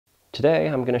today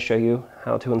I'm going to show you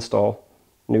how to install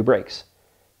new brakes.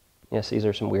 Yes, these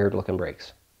are some weird looking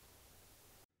brakes.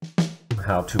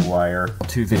 How to wire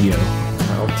to video,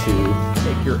 how to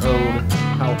make your own,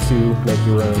 how to make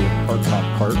your own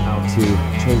hardtop part, how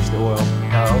to change the oil,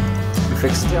 how to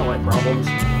fix taillight problems,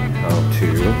 how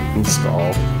to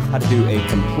install, how to do a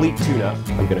complete tune-up.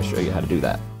 I'm going to show you how to do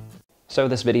that. So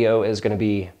this video is going to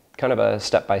be kind of a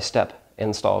step-by-step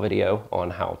install video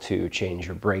on how to change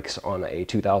your brakes on a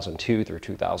 2002 through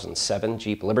 2007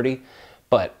 Jeep Liberty,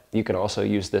 but you can also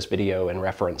use this video in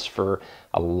reference for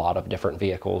a lot of different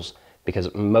vehicles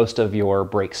because most of your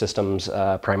brake systems,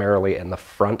 primarily in the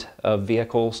front of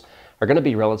vehicles, are going to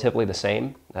be relatively the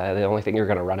same. The only thing you're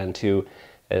going to run into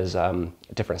is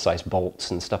different size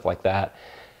bolts and stuff like that.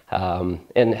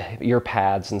 And your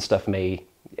pads and stuff may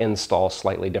install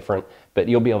slightly different, but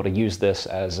you'll be able to use this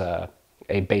as a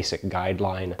basic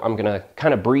guideline. I'm going to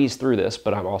kind of breeze through this,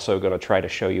 but I'm also going to try to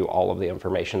show you all of the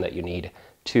information that you need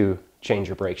to change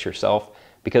your brakes yourself,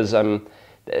 because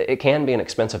it can be an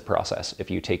expensive process if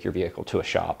you take your vehicle to a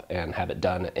shop and have it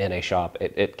done in a shop.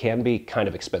 It can be kind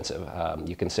of expensive.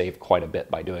 You can save quite a bit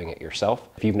by doing it yourself.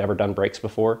 If you've never done brakes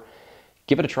before,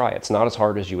 give it a try. It's not as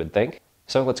hard as you would think.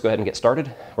 So let's go ahead and get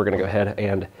started. We're going to go ahead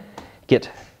and get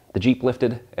the Jeep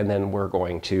lifted, and then we're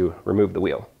going to remove the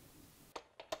wheel.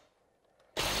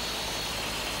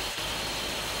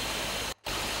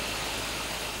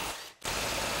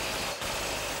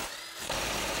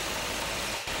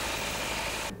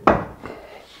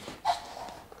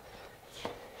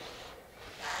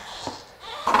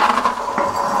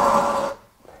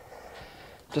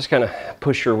 Just kind of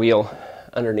push your wheel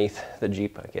underneath the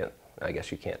Jeep. I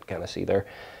guess you can't kind of see there.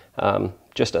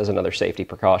 Just as another safety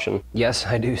precaution. Yes,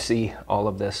 I do see all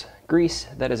of this grease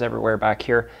that is everywhere back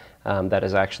here. That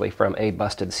is actually from a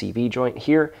busted CV joint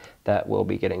here that will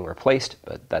be getting replaced,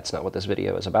 but that's not what this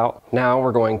video is about. Now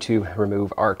we're going to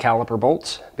remove our caliper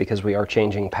bolts because we are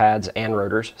changing pads and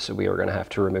rotors, so we are going to have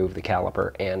to remove the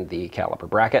caliper and the caliper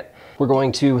bracket. We're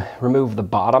going to remove the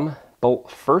bottom bolt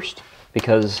first,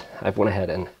 because I've went ahead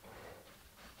and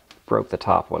broke the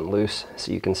top one loose,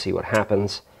 so you can see what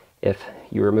happens if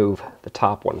you remove the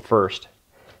top one first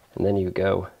and then you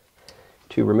go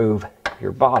to remove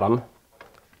your bottom.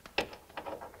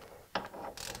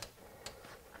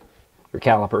 Your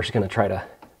caliper is going to try to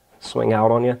swing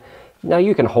out on you. Now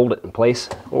you can hold it in place,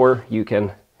 or you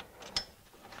can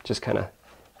just kind of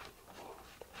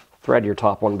thread your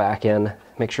top one back in.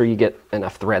 Make sure you get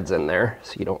enough threads in there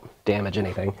so you don't damage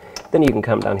anything. Then you can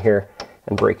come down here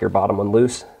and break your bottom one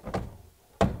loose.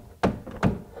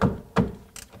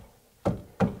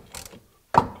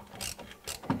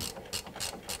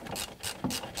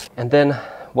 And then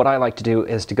what I like to do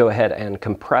is to go ahead and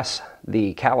compress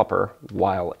the caliper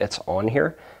while it's on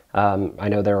here. I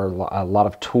know there are a lot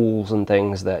of tools and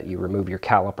things that you remove your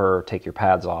caliper, take your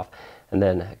pads off, and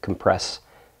then compress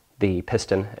the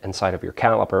piston inside of your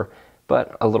caliper.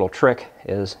 But a little trick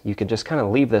is you can just kind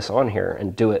of leave this on here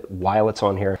and do it while it's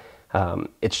on here.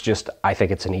 It's just, I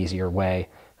think it's an easier way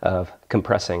of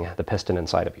compressing the piston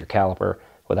inside of your caliper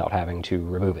without having to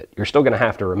remove it. You're still going to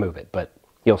have to remove it, but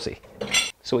you'll see.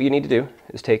 So what you need to do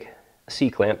is take a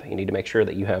C-clamp. You need to make sure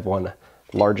that you have one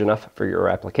large enough for your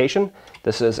application.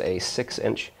 This is a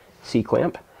 6-inch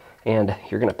C-clamp, and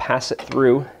you're going to pass it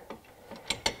through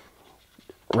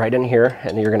right in here,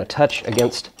 and you're going to touch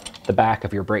against the back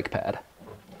of your brake pad.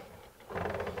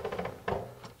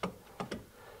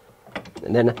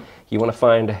 And then you want to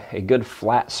find a good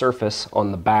flat surface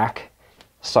on the back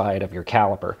side of your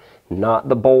caliper, not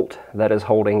the bolt that is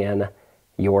holding in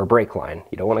your brake line.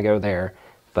 You don't want to go there,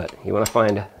 but you want to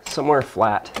find somewhere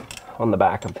flat on the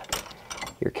back of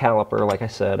your caliper, like I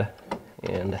said.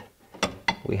 And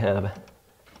we have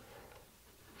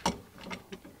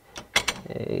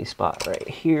a spot right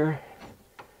here.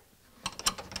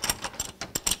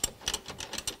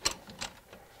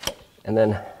 And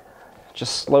then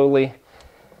just slowly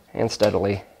and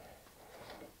steadily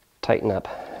tighten up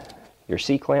your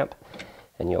C-clamp,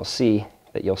 and you'll see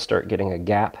that you'll start getting a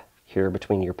gap here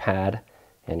between your pad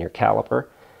and your caliper.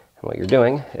 And what you're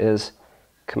doing is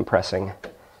compressing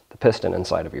the piston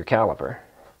inside of your caliper.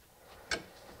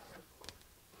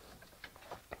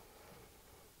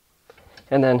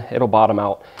 And then it'll bottom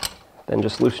out. Then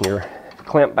just loosen your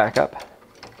clamp back up.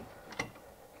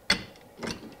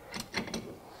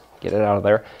 Get it out of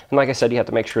there. And like I said, you have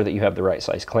to make sure that you have the right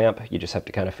size clamp. You just have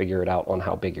to kind of figure it out on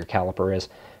how big your caliper is.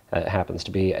 It happens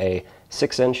to be a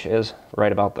 6-inch is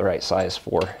right about the right size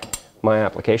for my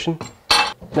application.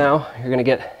 Now you're going to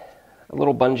get a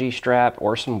little bungee strap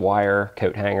or some wire,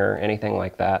 coat hanger, anything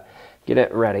like that. Get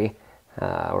it ready.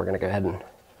 We're going to go ahead and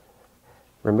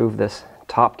remove this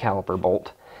top caliper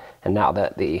bolt, and now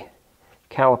that the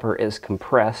caliper is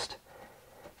compressed,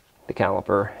 the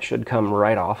caliper should come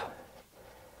right off,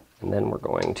 and then we're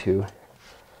going to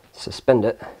suspend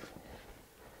it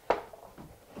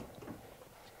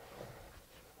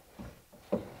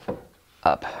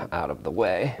up out of the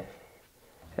way,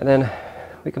 and then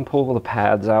we can pull the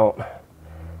pads out.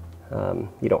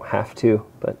 You don't have to,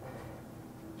 but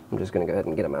I'm just going to go ahead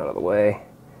and get them out of the way.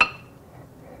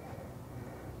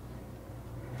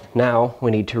 Now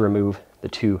we need to remove the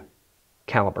two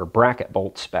caliper bracket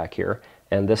bolts back here,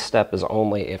 and this step is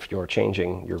only if you're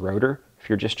changing your rotor. If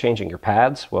you're just changing your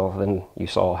pads, well, then you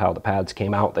saw how the pads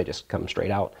came out. They just come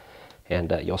straight out,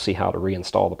 and you'll see how to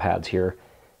reinstall the pads here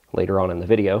later on in the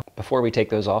video. Before we take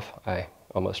those off, I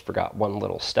almost forgot one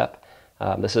little step.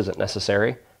 This isn't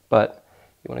necessary, but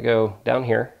you want to go down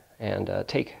here and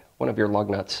take one of your lug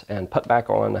nuts and put back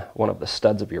on one of the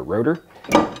studs of your rotor.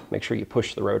 Make sure you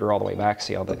push the rotor all the way back.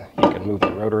 See how you can move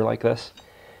the rotor like this?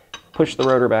 Push the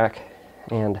rotor back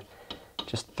and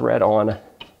just thread on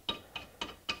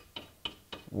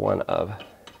one of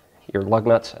your lug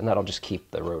nuts, and that'll just keep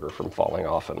the rotor from falling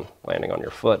off and landing on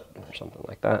your foot or something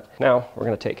like that. Now we're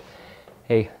going to take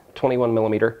a 21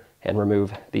 millimeter and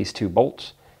remove these two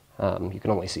bolts. You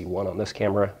can only see one on this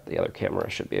camera. The other camera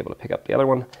should be able to pick up the other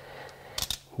one.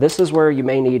 This is where you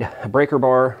may need a breaker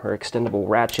bar or extendable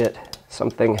ratchet,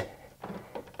 something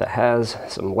that has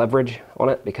some leverage on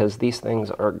it, because these things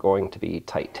are going to be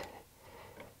tight.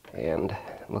 And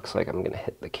it looks like I'm going to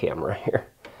hit the camera here.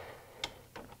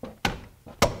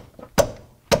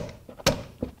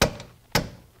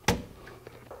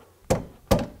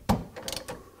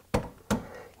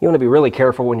 You want to be really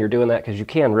careful when you're doing that, because you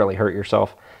can really hurt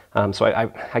yourself. So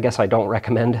I guess I don't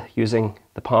recommend using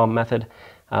the palm method.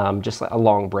 Just a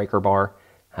long breaker bar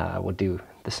would do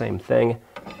the same thing.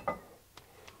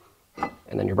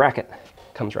 And then your bracket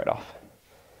comes right off.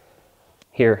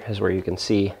 Here is where you can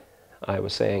see I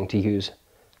was saying to use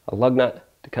a lug nut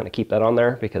to kind of keep that on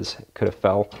there, because it could have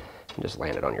fell and just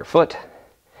landed on your foot.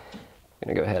 I'm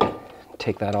going to go ahead and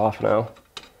take that off now,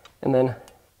 and then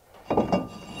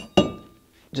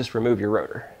just remove your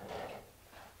rotor.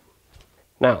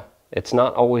 Now, it's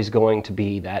not always going to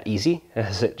be that easy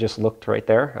as it just looked right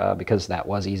there, because that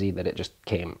was easy, that it just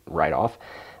came right off.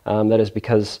 That is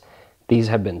because these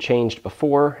have been changed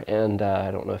before, and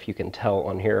I don't know if you can tell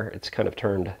on here, it's kind of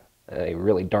turned a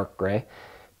really dark gray,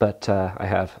 but I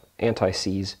have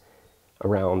anti-seize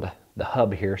around the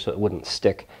hub here so it wouldn't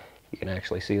stick. You can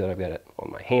actually see that I've got it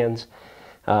on my hands.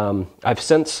 I've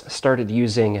since started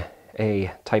using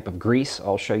a type of grease.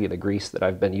 I'll show you the grease that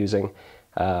I've been using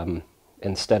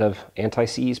instead of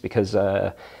anti-seize, because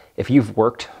if you've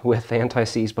worked with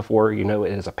anti-seize before, you know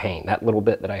it is a pain. That little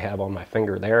bit that I have on my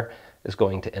finger there is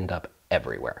going to end up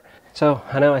everywhere. So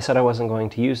I know I said I wasn't going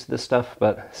to use this stuff,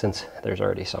 but since there's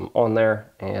already some on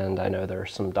there, and I know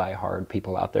there's some die-hard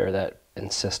people out there that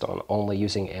insist on only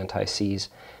using anti-seize,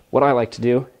 what I like to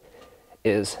do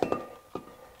is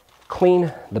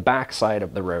clean the back side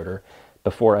of the rotor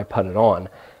before I put it on,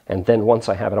 and then once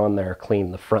I have it on there,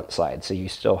 clean the front side, so you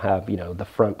still have, you know, the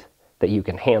front that you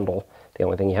can handle. The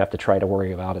only thing you have to try to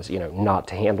worry about is, you know, not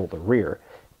to handle the rear.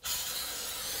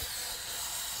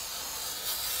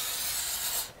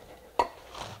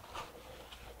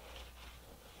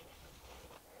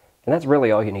 And that's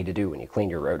really all you need to do when you clean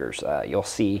your rotors. You'll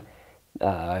see,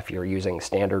 if you're using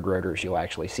standard rotors, you'll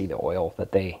actually see the oil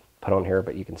that they put on here,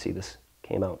 but you can see this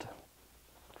came out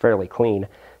fairly clean.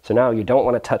 So now you don't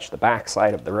want to touch the back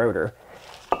side of the rotor,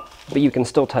 but you can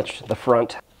still touch the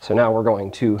front. So now we're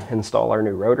going to install our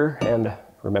new rotor, and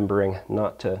remembering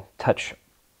not to touch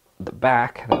the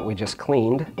back that we just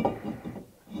cleaned.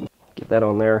 Get that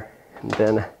on there, and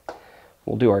then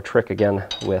we'll do our trick again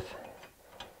with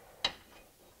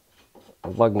a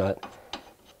lug nut.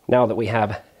 Now that we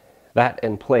have that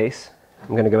in place, I'm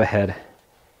going to go ahead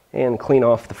and clean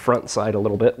off the front side a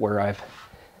little bit where I've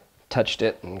touched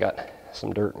it and got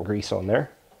some dirt and grease on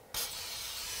there.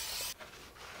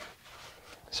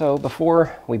 So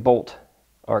before we bolt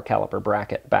our caliper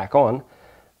bracket back on,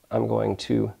 I'm going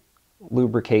to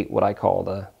lubricate what I call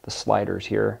the sliders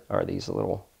here, are these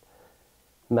little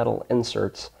metal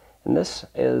inserts. And this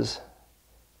is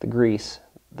the grease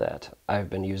that I've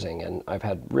been using, and I've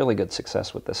had really good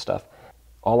success with this stuff.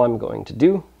 All I'm going to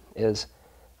do is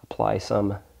apply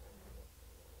some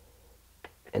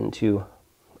into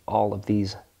all of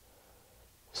these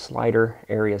slider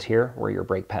areas here where your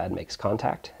brake pad makes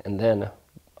contact, and then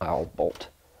I'll bolt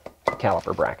the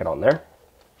caliper bracket on there.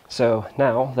 So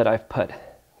now that I've put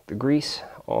the grease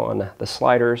on the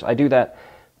sliders, I do that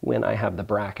when I have the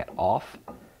bracket off,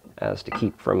 as to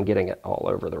keep from getting it all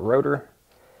over the rotor.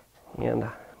 And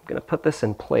I'm going to put this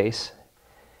in place,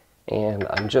 and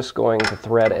I'm just going to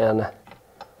thread in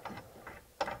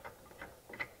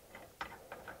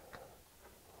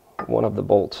one of the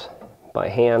bolts by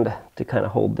hand to kind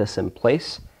of hold this in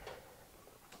place.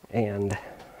 And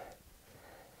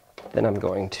then I'm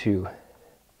going to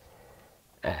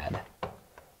add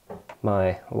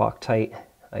my Loctite.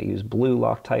 I use blue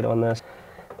Loctite on this.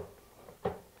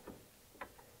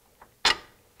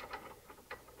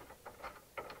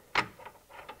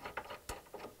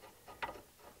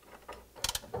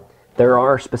 There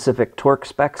are specific torque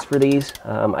specs for these.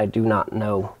 I do not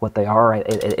know what they are.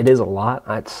 It is a lot.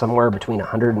 It's somewhere between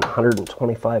 100 and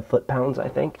 125 foot-pounds, I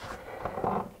think.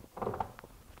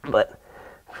 But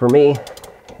for me,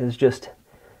 it's just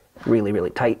really,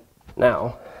 really tight.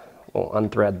 Now, we'll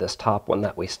unthread this top one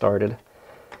that we started,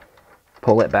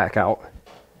 pull it back out,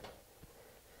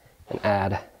 and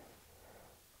add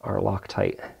our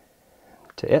Loctite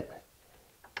to it.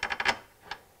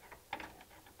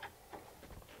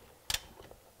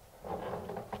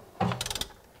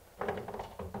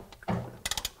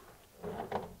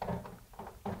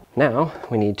 Now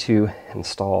we need to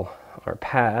install our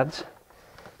pads.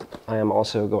 I am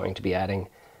also going to be adding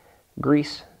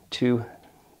grease to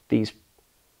these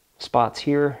spots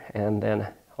here, and then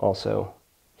also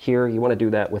here. You want to do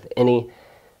that with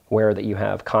anywhere that you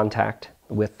have contact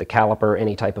with the caliper,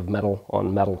 any type of metal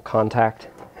on metal contact.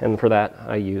 And for that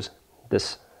I use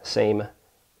this same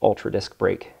Ultra Disc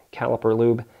Brake caliper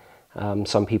lube.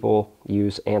 Some people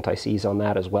use anti-seize on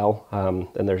that as well,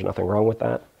 and there's nothing wrong with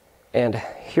that. And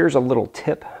here's a little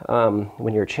tip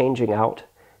when you're changing out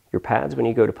your pads, when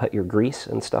you go to put your grease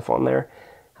and stuff on there.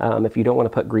 If you don't want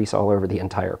to put grease all over the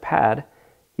entire pad,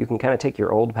 you can kind of take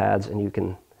your old pads and you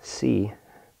can see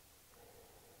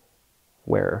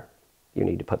where you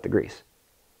need to put the grease.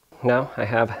 Now I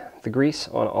have the grease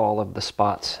on all of the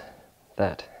spots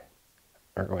that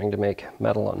are going to make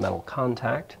metal on metal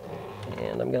contact.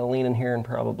 And I'm going to lean in here and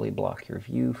probably block your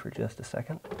view for just a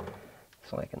second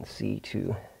so I can see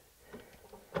to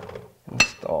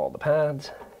install the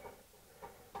pads.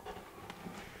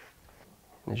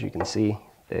 As you can see,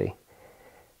 they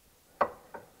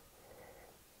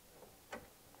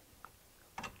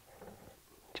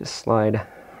just slide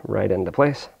right into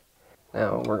place.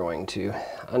 Now we're going to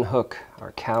unhook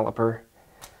our caliper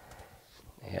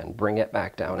and bring it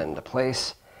back down into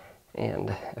place.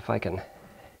 And if I can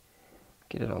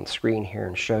get it on screen here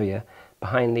and show you,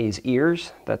 behind these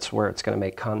ears, that's where it's going to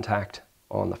make contact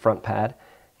on the front pad,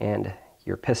 and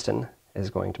your piston is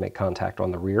going to make contact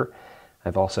on the rear.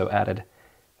 I've also added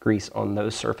grease on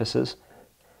those surfaces.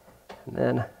 And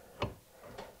then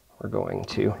we're going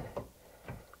to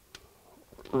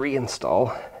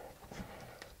reinstall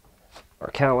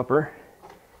our caliper.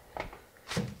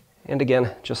 And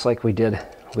again, just like we did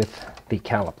with the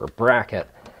caliper bracket,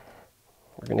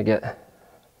 we're going to get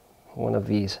one of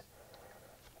these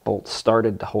bolts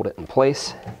started to hold it in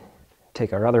place.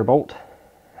 Take our other bolt,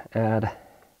 add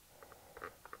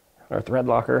our thread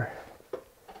locker.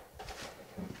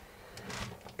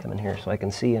 Come in here so I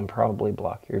can see and probably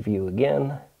block your view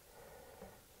again.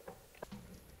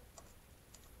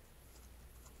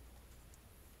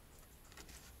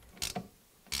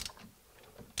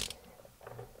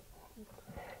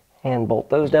 And bolt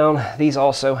those down. These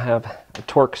also have a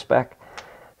torque spec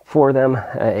for them.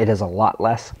 It is a lot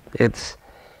less. It's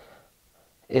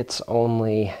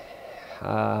only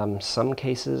some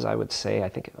cases, I would say, I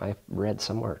think I read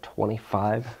somewhere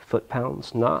 25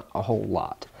 foot-pounds, not a whole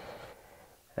lot.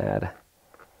 Add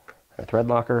our thread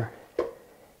locker.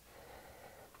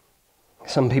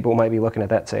 Some people might be looking at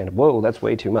that saying, whoa, that's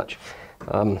way too much.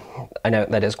 I know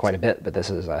that is quite a bit, but this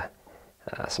is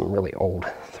some really old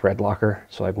thread locker,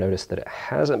 so I've noticed that it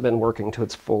hasn't been working to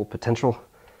its full potential,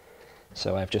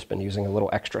 so I've just been using a little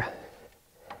extra.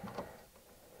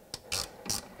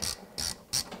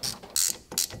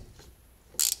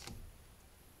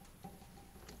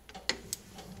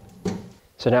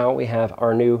 So now we have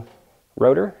our new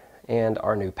rotor and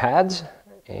our new pads,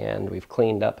 and we've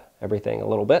cleaned up everything a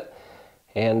little bit,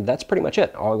 and that's pretty much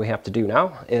it. All we have to do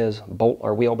now is bolt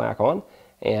our wheel back on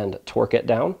and torque it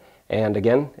down. And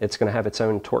again, it's going to have its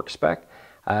own torque spec.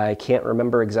 I can't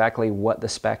remember exactly what the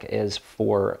spec is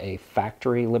for a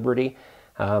factory Liberty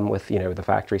with, you know, the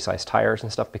factory size tires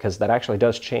and stuff, because that actually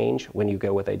does change when you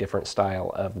go with a different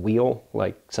style of wheel,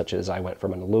 like such as I went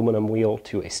from an aluminum wheel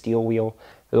to a steel wheel.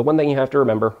 The one thing you have to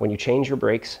remember when you change your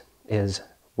brakes is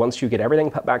once you get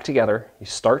everything put back together, you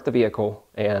start the vehicle,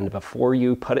 and before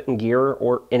you put it in gear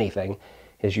or anything,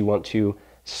 is you want to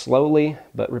slowly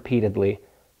but repeatedly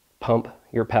pump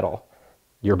your pedal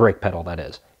your brake pedal, that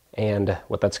is. And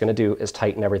what that's going to do is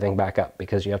tighten everything back up,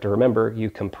 because you have to remember you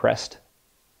compressed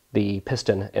the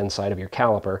piston inside of your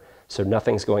caliper, so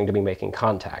nothing's going to be making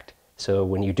contact. So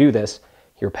when you do this,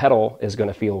 your pedal is going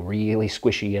to feel really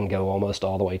squishy and go almost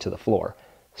all the way to the floor.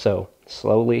 So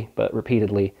slowly but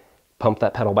repeatedly pump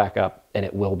that pedal back up and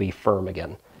it will be firm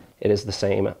again. It is the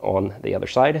same on the other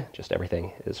side, just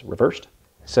everything is reversed.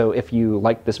 So if you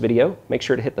liked this video, make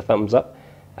sure to hit the thumbs up.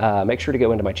 Make sure to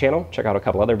go into my channel, check out a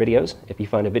couple other videos. If you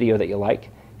find a video that you like,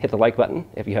 hit the like button.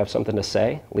 If you have something to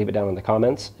say, leave it down in the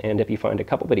comments. And if you find a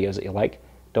couple videos that you like,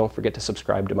 don't forget to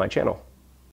subscribe to my channel.